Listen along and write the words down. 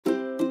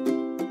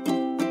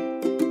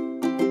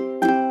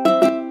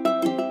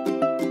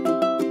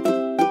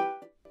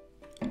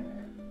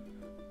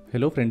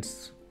Hello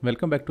friends,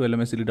 welcome back to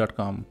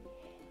lmscd.com.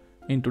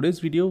 In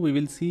today's video we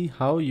will see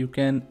how you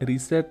can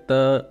reset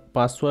the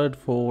password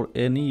for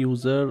any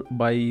user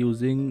by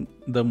using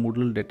the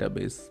Moodle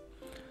database.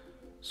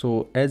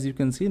 So as you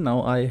can see,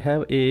 now I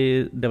have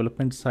a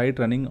development site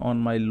running on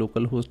my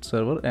localhost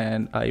server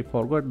and I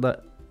forgot the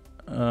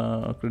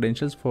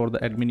credentials for the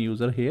admin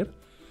user here.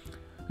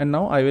 And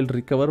now I will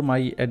recover my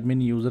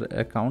admin user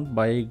account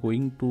by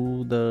going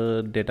to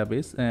the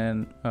database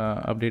and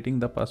updating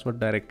the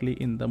password directly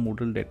in the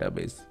Moodle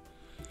database.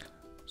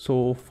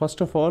 So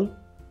first of all,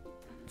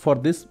 for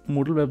this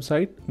Moodle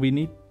website, we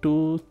need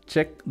to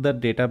check the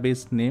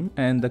database name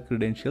and the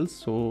credentials.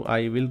 So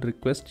I will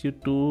request you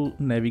to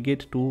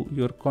navigate to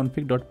your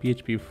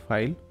config.php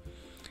file.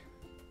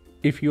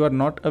 If you are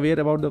not aware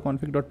about the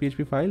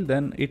config.php file,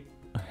 then it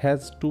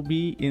has to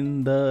be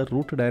in the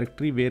root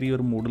directory where your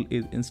Moodle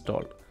is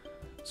installed.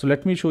 So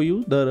let me show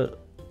you the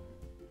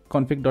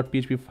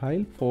config.php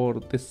file for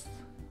this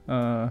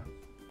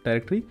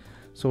directory.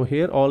 So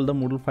here all the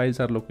Moodle files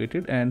are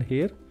located, and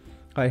here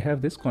I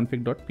have this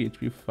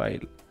config.php file,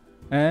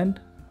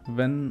 and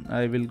when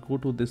I will go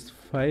to this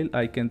file,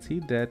 I can see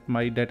that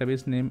my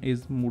database name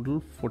is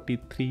Moodle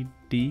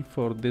 43D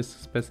for this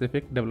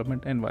specific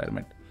development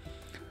environment.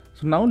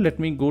 So now let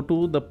me go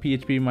to the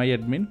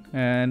phpMyAdmin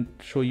and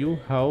show you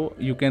how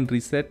you can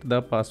reset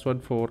the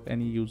password for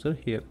any user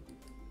here.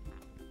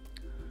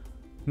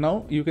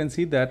 Now you can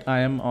see that I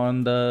am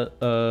on the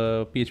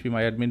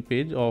phpMyAdmin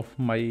page of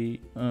my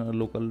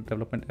local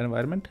development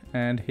environment,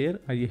 and here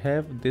I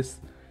have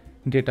this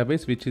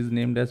database which is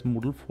named as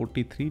Moodle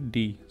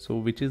 43D, so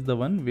which is the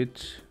one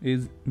which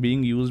is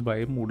being used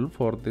by Moodle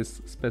for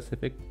this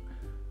specific.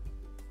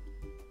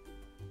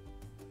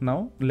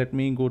 Now let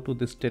me go to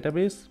this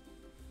database,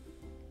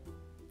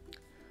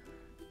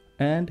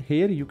 and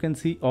here you can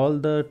see all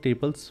the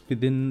tables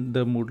within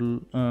the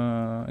Moodle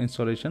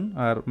installation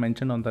are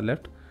mentioned on the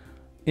left.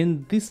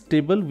 In this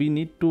table we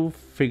need to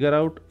figure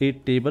out a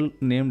table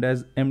named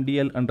as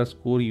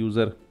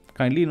mdl_user.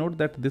 Kindly note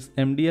that this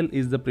mdl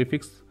is the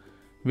prefix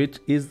which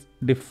is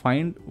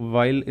defined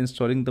while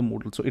installing the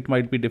Moodle. So it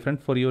might be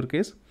different for your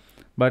case,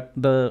 but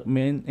the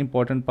main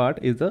important part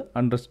is the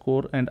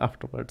underscore and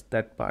afterwards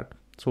that part.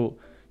 So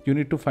you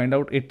need to find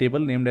out a table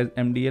named as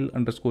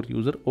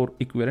mdl_user or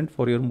equivalent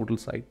for your Moodle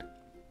site.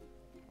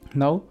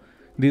 Now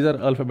these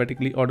are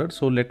alphabetically ordered.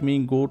 So let me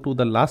go to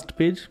the last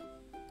page,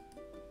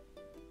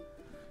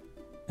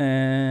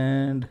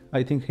 and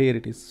I think here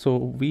it is. So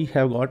we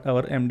have got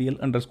our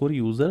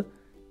mdl_user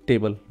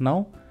table.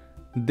 Now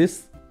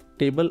this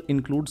table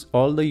includes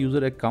all the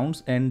user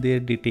accounts and their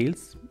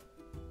details.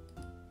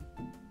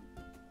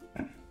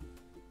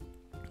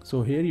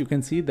 So here you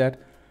can see that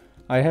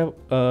I have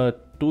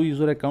 2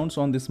 user accounts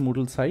on this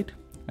Moodle site,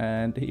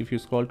 and if you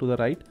scroll to the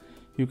right,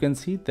 you can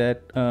see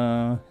that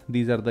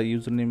these are the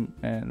username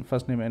and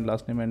first name and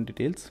last name and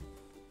details,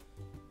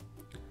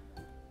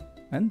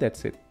 and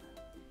that's it.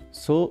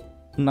 So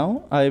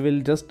now I will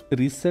just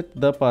reset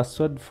the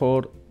password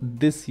for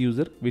this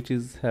user which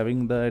is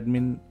having the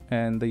admin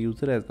and the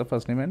user as the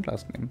first name and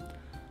last name.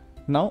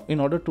 Now in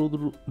order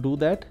to do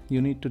that,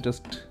 you need to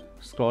just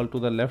scroll to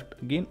the left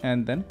again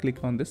and then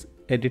click on this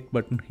edit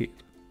button here.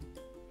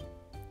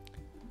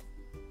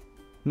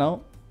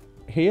 Now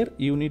here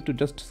you need to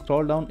just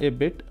scroll down a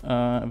bit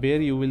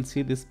where you will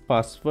see this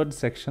password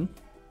section,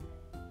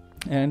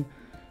 and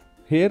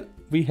here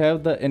we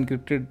have the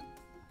encrypted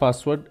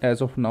password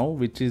as of now,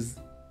 which is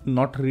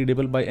not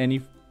readable by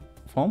any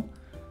form.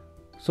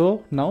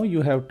 So now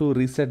you have to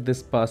reset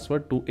this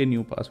password to a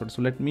new password.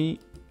 So let me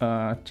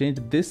change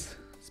this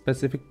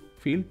specific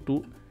field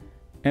to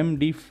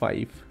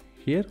MD5.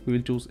 Here we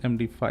will choose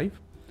MD5.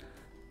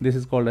 This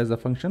is called as a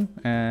function,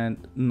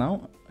 and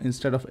now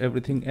instead of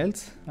everything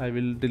else, I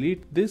will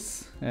delete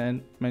this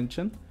and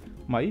mention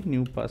my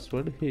new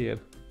password here.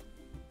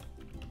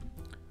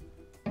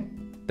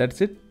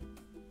 That's it.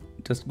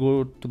 Just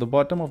go to the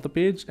bottom of the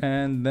page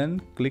and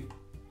then click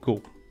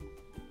go.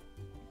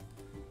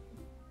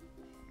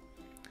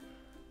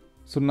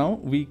 So now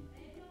we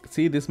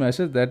see this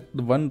message that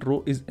the one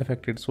row is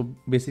affected. So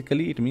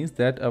basically it means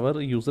that our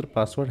user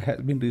password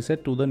has been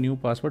reset to the new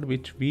password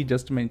which we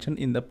just mentioned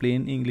in the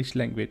plain English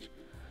language.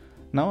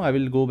 Now I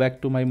will go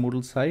back to my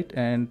Moodle site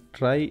and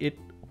try it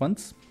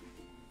once.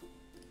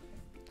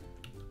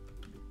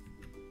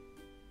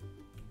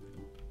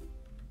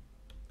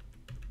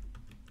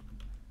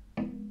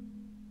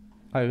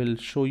 I will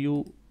show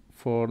you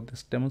for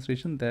this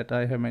demonstration that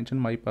I have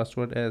mentioned my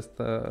password as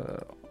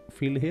the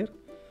field here,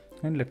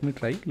 and let me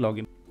try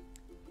login.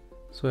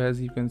 So as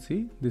you can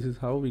see, this is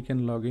how we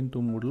can log into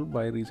Moodle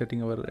by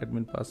resetting our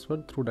admin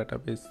password through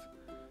database.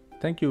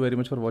 Thank you very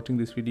much for watching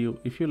this video.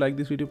 If you like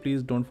this video,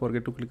 please don't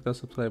forget to click the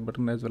subscribe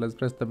button as well as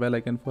press the bell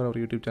icon for our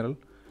YouTube channel,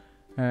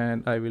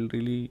 and I will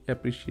really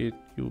appreciate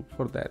you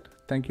for that.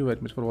 Thank you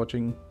very much for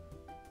watching.